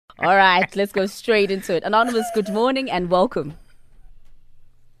All right, let's go straight into it. Anonymous, good morning and welcome.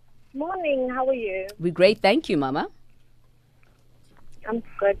 Morning, how are you? We're great, thank you, Mama. I'm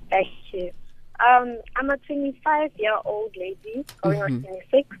good, thank you. I'm a 25-year-old lady, going on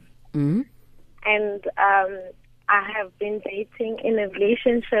 26, Mm-hmm. and I have been dating in a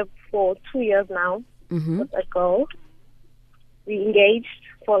relationship for 2 years now with a girl. We engaged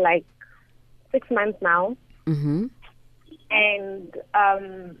for like 6 months now, and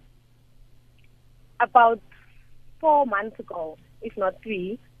about 4 months ago, if not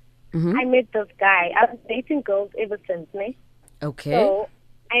 3, I met this guy. I've been dating girls ever since, ne? Okay. So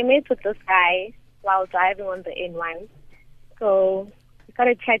I met with this guy while driving on the N1. So we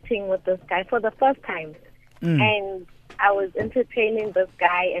started chatting with this guy for the first time. And I was entertaining this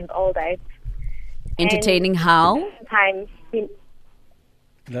guy and all that. Entertaining how? Sometimes,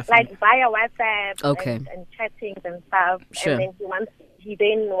 like via WhatsApp Okay. and chatting and stuff. Sure. And then he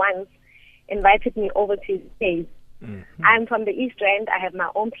once invited me over to his place. I'm from the East End. I have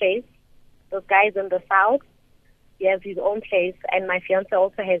my own place. Those guys in the South, he has his own place, and my fiance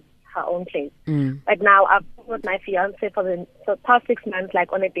also has her own place. But now I've been with my fiance for the past 6 months,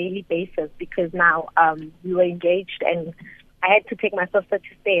 like on a daily basis, because now we were engaged, and I had to take my sister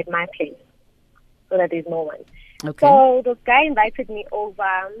to stay at my place so that there's no one. Okay. So this guy invited me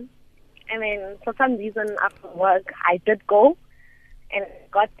over, and then for some reason after work, I did go, and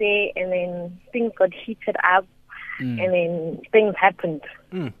got there, and then things got heated up, and then things happened.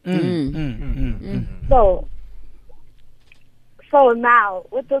 So now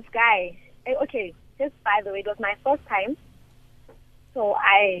with this guy, okay, just by the way, it was my first time. So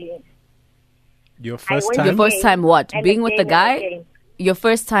Your I first went time? Your first time what? and Being with the again and guy? again. Your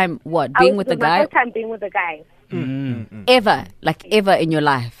first time what? It Being with the was my guy? first time being with the guy. Ever? Like ever in your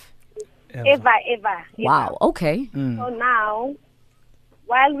life? Ever. Wow, okay. So now,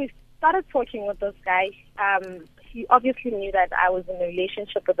 while we started talking with this guy, he obviously knew that I was in a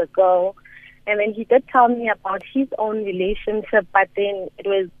relationship with a girl. And then he did tell me about his own relationship, but then it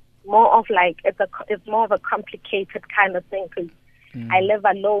was more of like, it's more of a complicated kind of thing, because I live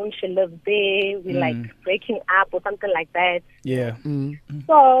alone, she lives there, we like breaking up or something like that. Yeah.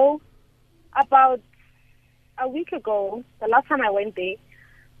 So, about a week ago, the last time I went there,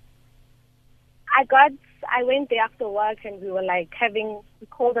 I went there after work, and we were like we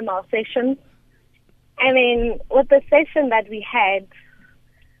called them our sessions. And then with the session that we had,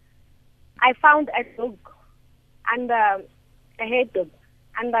 I found a dog under a head dog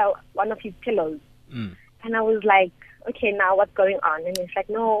under one of his pillows. And I was like, okay, now what's going on? And he's like,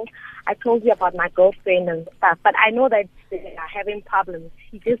 no, I told you about my girlfriend and stuff, but I know that they are having problems.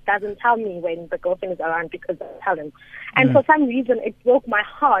 He just doesn't tell me when the girlfriend is around, because I tell him. And for some reason, it broke my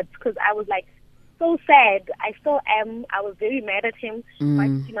heart, because I was like so sad. I still am. I was very mad at him. Why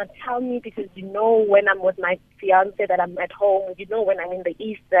did you not tell me? Because you know when I'm with my fiance that I'm at home. You know when I'm in the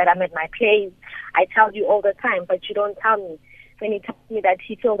East that I'm at my place. I tell you all the time, but you don't tell me. Then he tells me that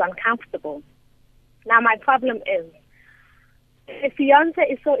he feels uncomfortable. Now my problem is, the fiance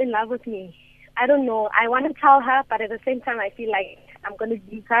is so in love with me. I don't know. I want to tell her, but at the same time, I feel like I'm going to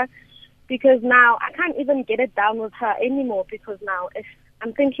lose her, because now I can't even get it down with her anymore, because now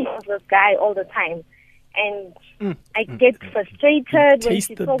I'm thinking of this guy all the time. And I get frustrated when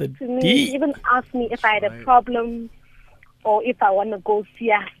she talks to me. She even asks me if I had a problem, or if I want to go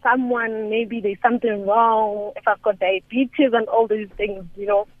see someone, maybe there's something wrong, if I've got diabetes and all these things, you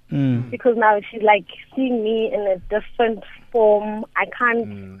know. Because now she's like seeing me in a different form. I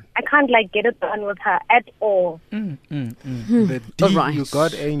can't like get it done with her at all. The D Alright. you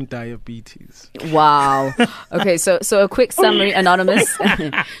got ain't diabetes. Wow. Okay, so a quick summary, Anonymous.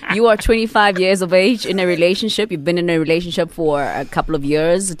 You are 25 years of age in a relationship. You've been in a relationship for a couple of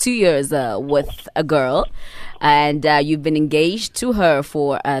years, 2 years with a girl. And you've been engaged to her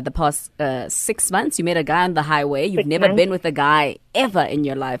for the past 6 months. You met a guy on the highway. You've never been with a guy ever in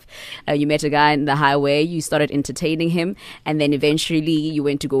your life. You met a guy on the highway. You started entertaining him. And then eventually you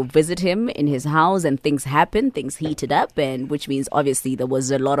went to go visit him in his house, and things happened. Things heated up, and which means obviously there was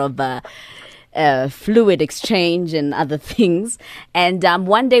a lot of fluid exchange and other things. And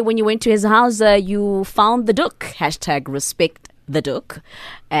one day when you went to his house, you found the duck. # respect the duck.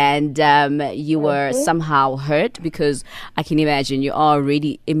 And you were somehow hurt, because I can imagine you are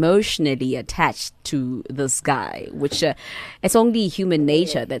already emotionally attached to this guy, which it's only human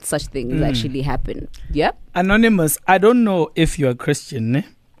nature that such things actually happen. Yep. Anonymous, I don't know if you're a Christian,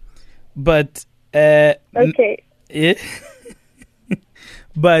 but Okay. yeah.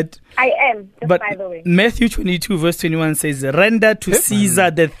 But I am, just by the way. Matthew 22 verse 21 says, render to Caesar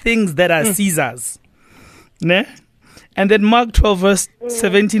the things that are Caesar's. Ne? And then Mark 12 verse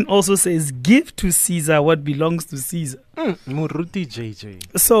 17 also says, give to Caesar what belongs to Caesar. Muruti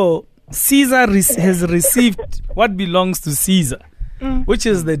JJ. So Caesar has received what belongs to Caesar, which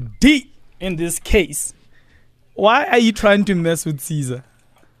is the D in this case. Why are you trying to mess with Caesar?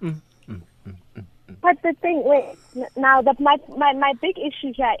 But the thing, now that my big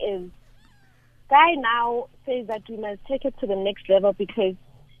issue here is, guy now says that we must take it to the next level because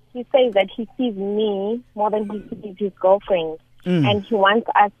he says that he sees me more than he sees his girlfriend, and he wants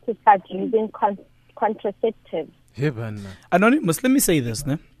us to start using contraceptives. Anonymous, let me say this,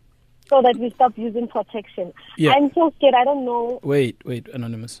 ne? So that we stop using protection. Yeah. I'm so scared. I don't know. Wait,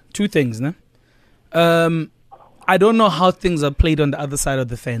 Anonymous. Two things, ne? I don't know how things are played on the other side of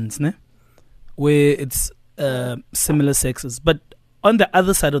the fence, ne? Where it's similar sexes, but on the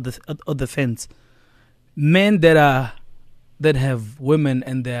other side of the fence, men that have women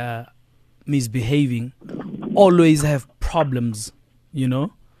and they're misbehaving always have problems, you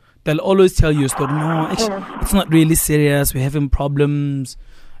know. They'll always tell you a story. No, actually, it's not really serious. We're having problems.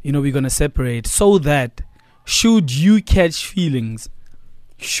 You know, we're gonna separate. So that should you catch feelings,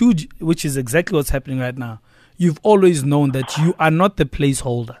 which is exactly what's happening right now, you've always known that you are not the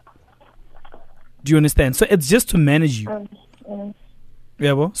placeholder. Do you understand? So it's just to manage you.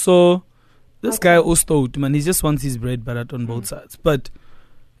 Yeah, well, so this guy also, man, he just wants his bread buttered on both sides. But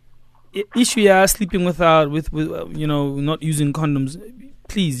issue, yeah, sleeping with you know, not using condoms.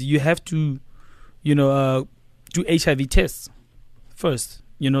 Please, you have to, you know, do HIV tests first,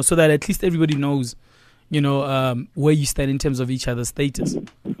 you know, so that at least everybody knows, you know, where you stand in terms of each other's status.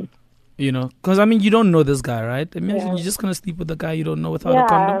 You know, because I mean, you don't know this guy, right? I mean, you're just gonna sleep with a guy you don't know without a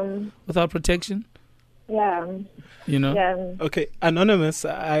condom, without protection. Yeah. You know. Yeah. Okay, Anonymous,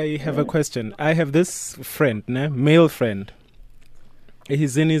 I have a question. I have this friend, male friend.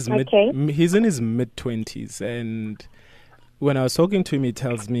 He's in his mid 20s, and when I was talking to him, he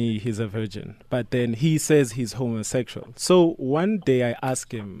tells me he's a virgin, but then he says he's homosexual. So one day I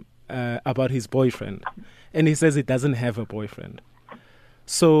asked him about his boyfriend, and he says he doesn't have a boyfriend.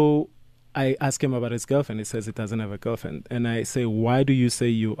 So I ask him about his girlfriend. He says he doesn't have a girlfriend. And I say, why do you say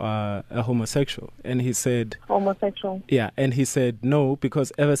you are a homosexual? And he said... Homosexual. Yeah. And he said, no,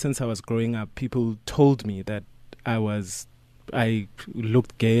 because ever since I was growing up, people told me that I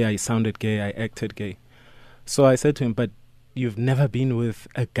looked gay, I sounded gay, I acted gay. So I said to him, but you've never been with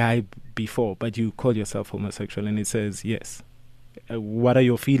a guy before, but you call yourself homosexual. And he says, yes. What are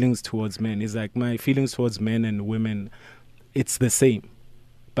your feelings towards men? He's like, my feelings towards men and women, it's the same.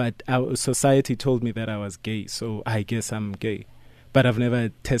 But our society told me that I was gay, so I guess I'm gay. But I've never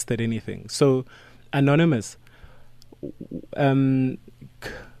tested anything. So, Anonymous, now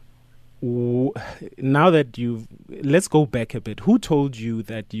that let's go back a bit. Who told you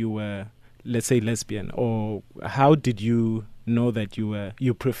that you were, let's say, lesbian? Or how did you know that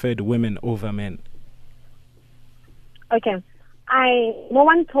you preferred women over men? Okay. No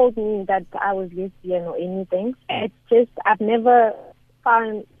one told me that I was lesbian or anything. It's just, I've never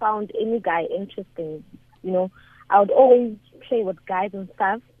found any guy interesting. You know, I would always play with guys and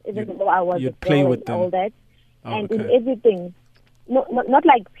stuff, even though I was a girl and all that. And in everything, not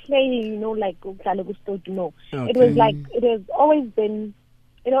like playing, you know, like no. It was like it has always been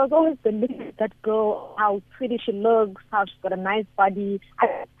looking at that girl, how pretty she looks, how she's got a nice body.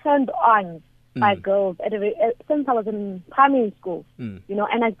 I turned on by girls since I was in primary school, you know,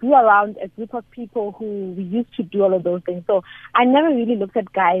 and I grew around a group of people who we used to do all of those things. So I never really looked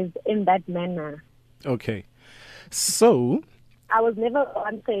at guys in that manner. Okay. So I was never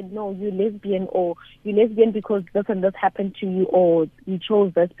saying, no, you're lesbian, or you're lesbian because this and this happened to you, or you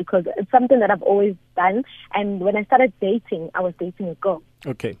chose this, because it's something that I've always done. And when I started dating, I was dating a girl.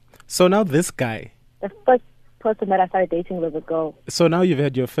 Okay. So now this guy. The first person that I started dating was a girl. So now you've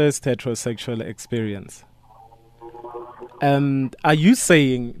had your first heterosexual experience. Are you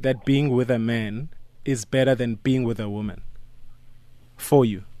saying that being with a man is better than being with a woman for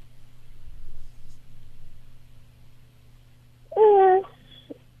you?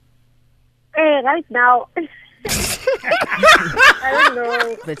 Right now, I don't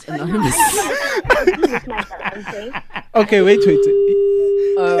know. That's anonymous. Okay, wait.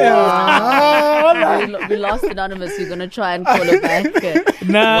 We lost Anonymous. We're gonna try and call her back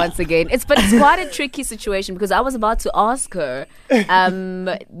once again. It's quite a tricky situation, because I was about to ask her.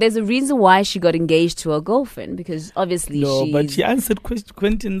 There's a reason why she got engaged to her girlfriend, because obviously but she answered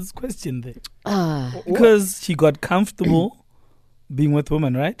Quentin's question there. Because she got comfortable being with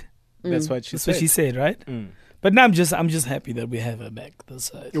women, right? That's what she said. That's what she said, right? But now I'm just happy that we have her back this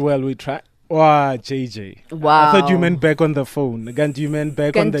side. Well, we try. Wow, JJ. Wow. I thought you meant back on the phone. Again, you meant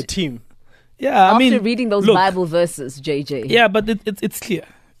back on the team. Yeah, I After mean, reading those look, Bible verses, JJ. Yeah, but it's clear,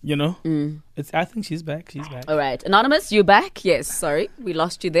 you know. I think she's back. She's back. All right. Anonymous, you back? Yes. Sorry, we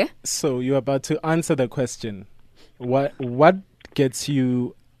lost you there. So you're about to answer the question. What gets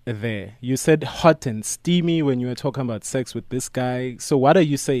you there? You said hot and steamy when you were talking about sex with this guy. So what are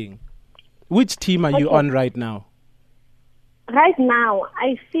you saying? Which team are you Okay. on right now? Right now,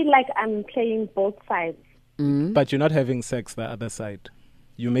 I feel like I'm playing both sides. But you're not having sex the other side.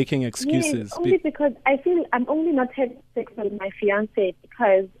 You're making excuses. Yes, only because I feel I'm only not having sex with my fiance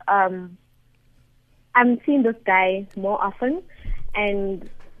because I'm seeing this guy more often, and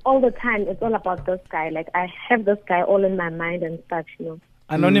all the time it's all about this guy. Like I have this guy all in my mind and such, you know.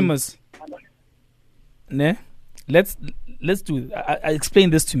 Anonymous. Ne? Let's do. I explain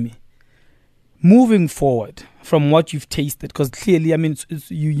this to me. Moving forward from what you've tasted, because clearly, I mean,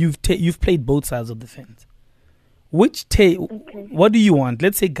 you've played both sides of the fence. What do you want?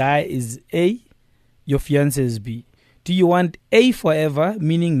 Let's say guy is A, your fiance is B. Do you want A forever,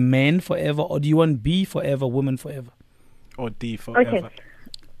 meaning man forever, or do you want B forever, woman forever? Or D forever.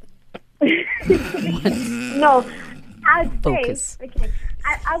 Okay. No, I'd Focus. say okay.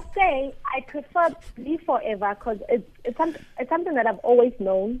 I'll say I prefer B forever because it's something that I've always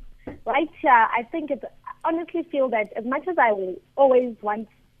known. Right here, I honestly feel that as much as I will always want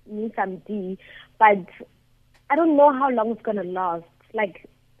me some D, but I don't know how long it's gonna last. Like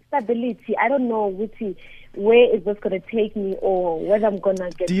stability, I don't know where is this gonna take me or whether I'm gonna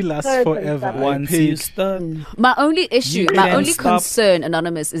get D lasts hurt and forever. stuff. Once you start, My only issue, my can't only stop. concern,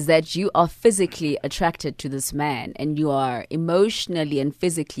 Anonymous, is that you are physically attracted to this man and you are emotionally and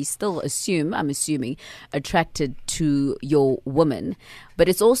physically still I'm assuming, attracted to your woman. But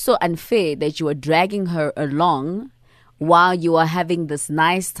it's also unfair that you are dragging her along while you are having this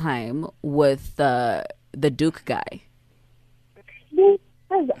nice time with the Duke guy.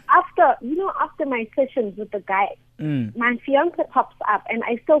 Because after my sessions with the guy, my fiance pops up, and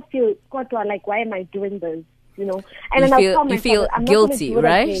I still feel, God, like, why am I doing this? You know, and then You feel I'm not gonna guilty, do it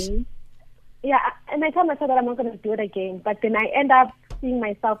right? again. Yeah, and I tell myself that I'm not going to do it again, but then I end up seeing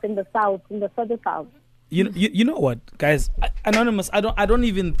myself in the south, in the further south. You know what, guys? Anonymous, I don't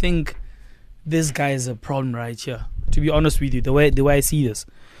even think this guy is a problem right here. To be honest with you, the way I see this,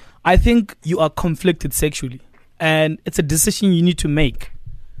 I think you are conflicted sexually, and it's a decision you need to make.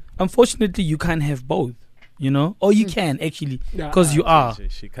 Unfortunately, you can't have both, you know, or you can actually, because you are.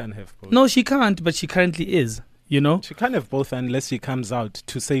 She can't have both. No, she can't, but she currently is. You know, She can't have both unless she comes out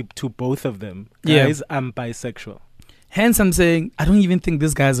to say to both of them, Yeah. guys, I'm bisexual. hence I'm saying I don't even think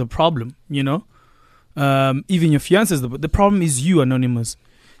this guy is a problem. You know, even your fiance is the problem is you, Anonymous.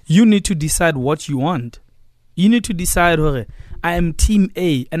 You need to decide what you want. You need to decide, okay, I am Team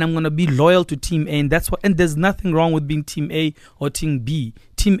A and I'm gonna be loyal to Team A, and that's what. And there's nothing wrong with being Team A or Team B.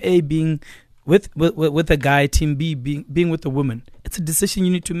 Team A being with a guy, Team B being with a woman. It's a decision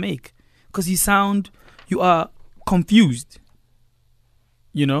you need to make because you are confused.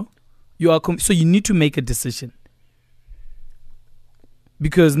 You know, so you need to make a decision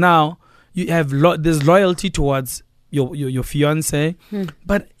because now you have there's loyalty towards your fiance,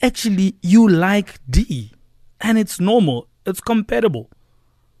 but actually you like D, and it's normal. It's compatible.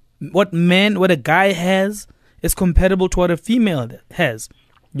 What a guy has is compatible to what a female has.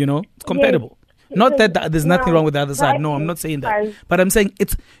 You know, it's compatible. Yes. Not that there's nothing wrong with the other side. No, I'm not saying that. But I'm saying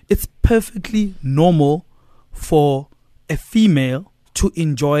it's perfectly normal for a female to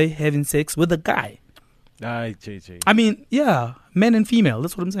enjoy having sex with a guy. Aye, JJ. I mean, yeah, men and female.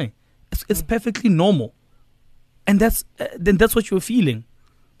 That's what I'm saying. It's perfectly normal, and that's what you're feeling.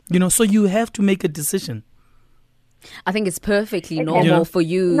 You know, so you have to make a decision. I think it's perfectly Okay. normal You know? for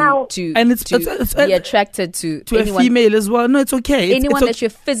you Now- to And it's be attracted to To anyone, a female as well. No, it's okay. anyone it's that you're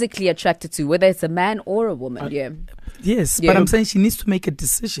physically attracted to, whether it's a man or a woman. Yeah. Yes, Yeah. but I'm saying she needs to make a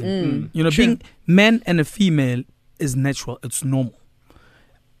decision. You know, Sure. being man and a female is natural. It's normal.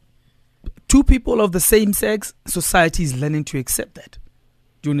 Two people of the same sex, society is learning to accept that.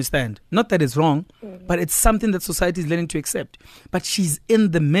 Do you understand? Not that it's wrong, but it's something that society is learning to accept. But she's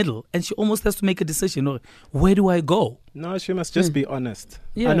in the middle, and she almost has to make a decision. Or where do I go? No, she must just be honest.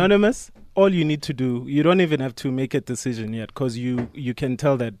 Yeah. Anonymous, all you need to do, you don't even have to make a decision yet because you can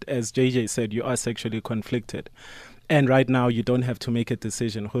tell that, as JJ said, you are sexually conflicted. And right now, you don't have to make a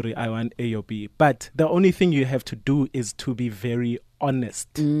decision, Huri, I want A or B. But the only thing you have to do is to be very honest.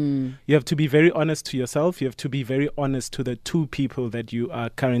 You have to be very honest to yourself. You have to be very honest to the two people that you are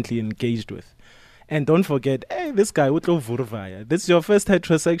currently engaged with. And don't forget, hey, this guy, this is your first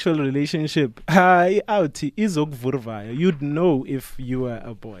heterosexual relationship. Hi, out, Vurvaya. You'd know if you were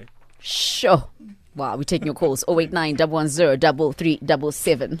a boy. Sure. Wow, we're taking your calls. 089 110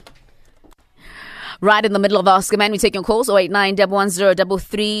 3377. Right in the middle of Ask a Man, we take your calls.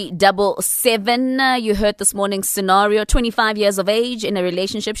 089-110-3377. You heard this morning's scenario. 25 years of age, in a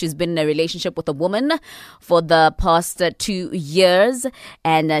relationship. She's been in a relationship with a woman for the past 2 years,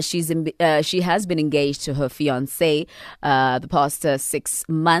 and she has been engaged to her fiancé the past 6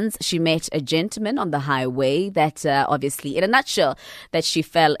 months. She met a gentleman on the highway that obviously, in a nutshell, that she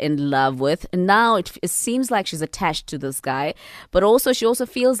fell in love with. Now it seems like she's attached to this guy, but she also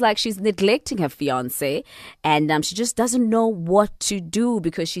feels like she's neglecting her fiance, and she just doesn't know what to do,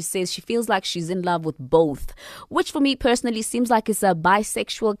 because she says she feels like she's in love with both, which for me personally seems like it's a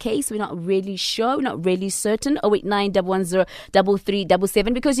bisexual case. We're not really sure, we're not really certain.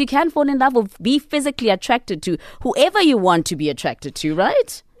 089-110-3377, because you can fall in love or be physically attracted to whoever you want to be attracted to,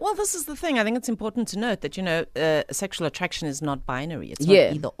 right? Well, this is the thing. I think it's important to note that, sexual attraction is not binary. It's not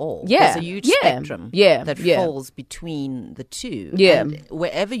either or. Yeah. There's a huge spectrum that falls between the two. Yeah. And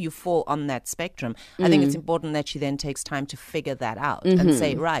wherever you fall on that spectrum, I think it's important that she then takes time to figure that out and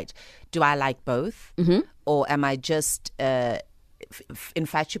say, right, do I like both? Or am I just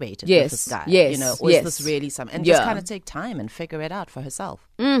infatuated with this guy? Or is this really something? And just kind of take time and figure it out for herself.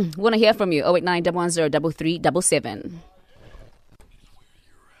 Want to hear from you. 089-110-3377.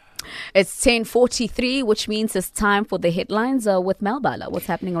 It's 10:43, which means it's time for the headlines with Mel Bala. What's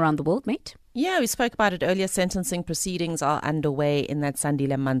happening around the world, mate? Yeah, we spoke about it earlier. Sentencing proceedings are underway in that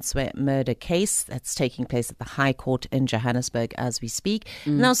Sandile Manswe murder case that's taking place at the High Court in Johannesburg as we speak.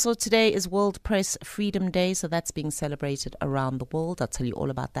 Now, so today is World Press Freedom Day, so that's being celebrated around the world. I'll tell you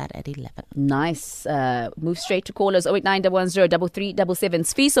all about that at 11. Nice. Move straight to callers. 089-110-3377.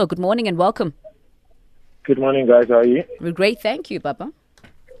 Sfiso, good morning and welcome. Good morning, guys. How are you? We're great, thank you, Papa.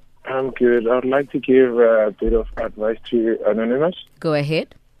 I'm good. I'd like to give a bit of advice to Anonymous. Go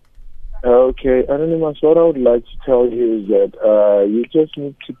ahead. Okay, Anonymous, what I would like to tell you is that you just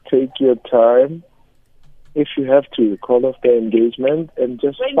need to take your time. If you have to, call off the engagement and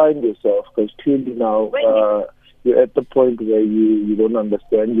just find yourself, because clearly now you're at the point where you don't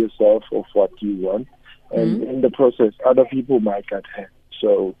understand yourself of what you want. And in the process, other people might get hurt.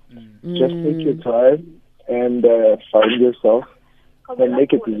 So just take your time and find yourself. And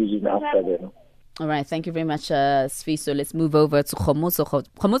make a decision after that. All right, thank you very much, Sfiso. Let's move over to Khomuso.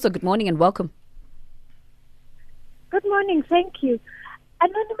 Khomuso, good morning and welcome. Good morning, thank you.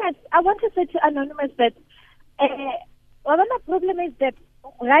 Anonymous, I want to say to Anonymous that one of the problem is that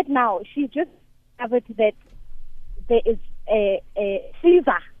right now she just discovered that there is a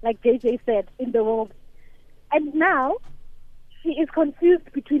fever, like JJ said, in the world. And now she is confused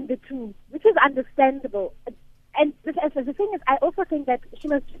between the two, which is understandable. And the thing is, I also think that she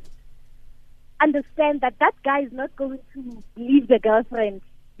must understand that guy is not going to leave the girlfriend.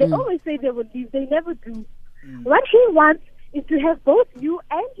 They always say they will leave. They never do. What he wants is to have both you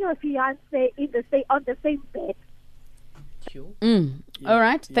and your fiancé on the same bed. All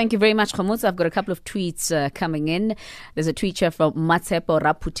right. Thank you very much, Khomuso. I've got a couple of tweets coming in. There's a tweet here from Matsepo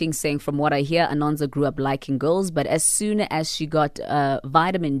Raputing saying, from what I hear, Anonza grew up liking girls, but as soon as she got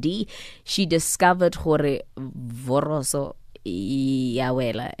vitamin D, she discovered Hore Voroso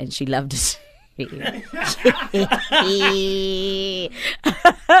Yawela, and she loved it.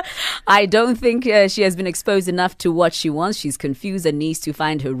 I don't think she has been exposed enough to what she wants. She's confused and needs to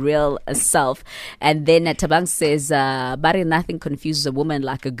find her real self. And then Tabang says, Barry, nothing confuses a woman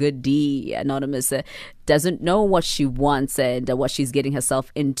like a good D. Anonymous doesn't know what she wants and what she's getting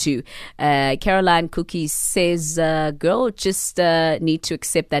herself into. Caroline Cookie says, girl just need to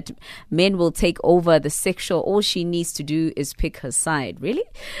accept that men will take over the sexual. All she needs to do is pick her side. Really?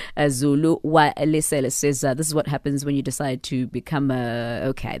 Zulu Lesele says, this is what happens when you decide to become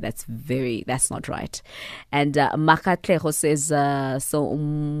okay, that's not right. And Makatlejo says, so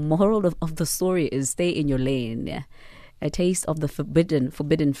moral of the story is stay in your lane. Yeah. A taste of the forbidden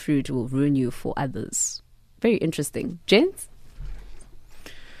fruit will ruin you for others. Very interesting. Gents?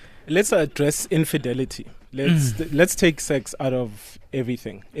 Let's address infidelity. Let's take sex out of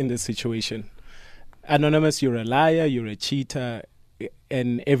everything in this situation. Anonymous, you're a liar, you're a cheater,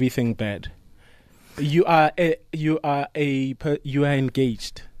 and everything bad. You are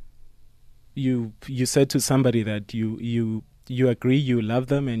engaged. You said to somebody that you agree you love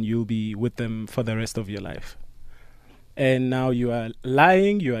them and you'll be with them for the rest of your life. And now you are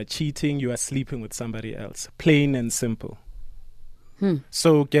lying, you are cheating, you are sleeping with somebody else. Plain and simple.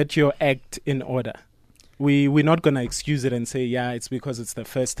 So get your act in order. We're not going to excuse it and say, yeah, it's because it's the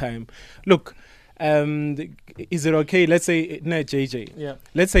first time. Look, is it okay? Let's say, no, JJ. Yeah.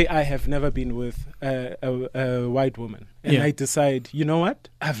 Let's say I have never been with a white woman. And I decide, you know what?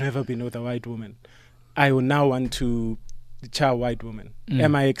 I've never been with a white woman. I will now want to chow white woman.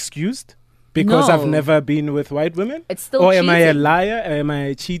 Am I excused? because I've No. never been with white women? It's still Or am I a cheating. liar? Am I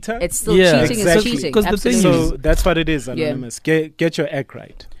a cheater? It's still Yeah, cheating. exactly. Is cheating. 'Cause the thing Absolutely. so that's what it is, Anonymous. Get your act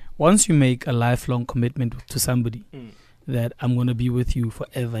right. Once you make a lifelong commitment to somebody Mm. that I'm going to be with you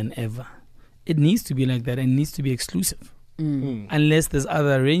forever and ever, it needs to be like that and it needs to be exclusive. Mm. Unless there's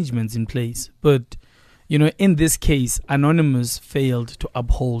other arrangements in place. But, in this case, Anonymous failed to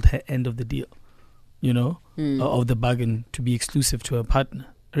uphold her end of the deal, of the bargain to be exclusive to her partner.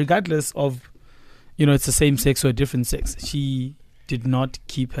 Regardless of, it's the same sex or a different sex. She did not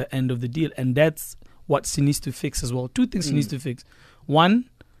keep her end of the deal. And that's what she needs to fix as well. Two things she needs to fix. One,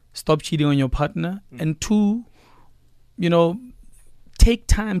 stop cheating on your partner. And two, take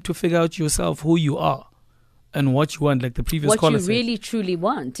time to figure out yourself who you are. And what you want, like the previous What caller you said. really truly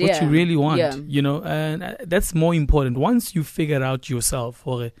want. What Yeah. you really want, Yeah. and that's more important. Once you figure out yourself,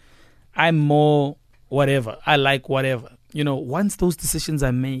 or I'm more whatever, I like whatever, once those decisions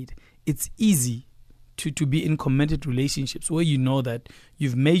are made, it's easy to be in committed relationships where you know that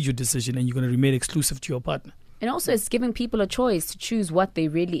you've made your decision and you're going to remain exclusive to your partner. And also, it's giving people a choice to choose what they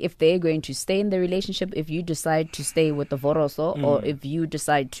really, if they're going to stay in the relationship, if you decide to stay with the Voroso, or if you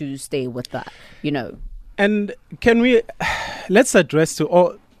decide to stay with that, And let's address to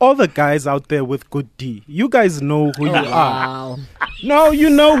all the guys out there with good D. You guys know who you are. Wow. No, you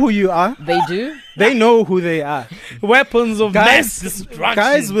know who you are. They do? They know who they are. Weapons of mass Guys, destruction.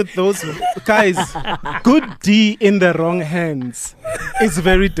 guys with those guys, good D in the wrong hands is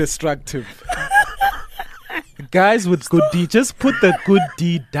very destructive. Guys with good D, just put the good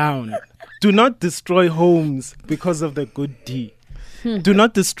D down. Do not destroy homes because of the good D. Do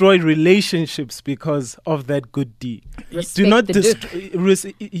not destroy relationships because of that good D. Do not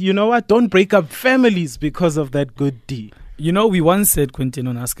you know what? Don't break up families because of that good D. We once said, Quentin,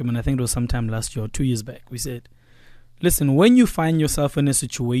 on Ask Him, and I think it was sometime last year or 2 years back, we said, listen, when you find yourself in a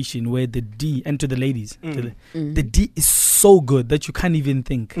situation where the D, and to the ladies, the D is so good that you can't even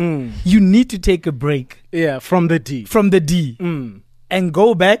think, you need to take a break. Yeah, from the D. From the D. And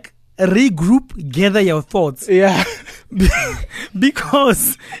go back, regroup, gather your thoughts. Yeah.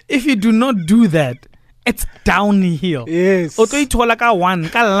 Because if you do not do that, it's downhill. Yes. One,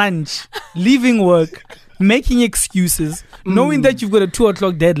 lunch, leaving work, making excuses, knowing that you've got a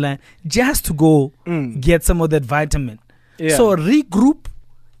 2:00 deadline just to go get some of that vitamin. Yeah. So regroup,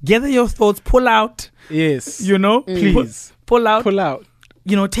 gather your thoughts, pull out. Yes. Please pull out. Pull out.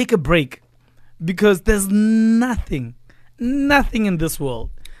 Take a break, because there's nothing in this world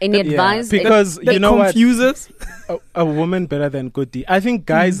Any advice? Because that you know what? confuses. A woman better than good D. I think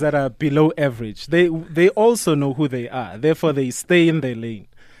guys that are below average, they also know who they are. Therefore, they stay in their lane.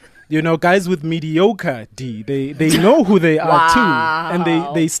 Guys with mediocre D, they know who they are too,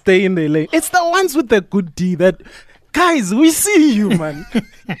 and they stay in their lane. It's the ones with the good D that, guys, we see you, man.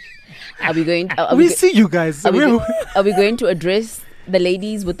 Are we going? We see you guys. Are we going to address the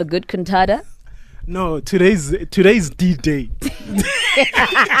ladies with the good cantata? No, today's D day.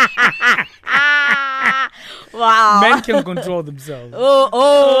 Wow. Men can control themselves.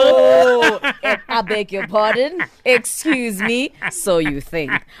 I beg your pardon. Excuse me. So you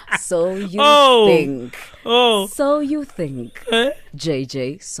think. So you Oh. think. Oh. So you think. Eh?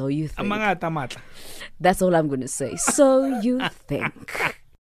 JJ, so you think. Amangata matla. That's all I'm going to say. So you think.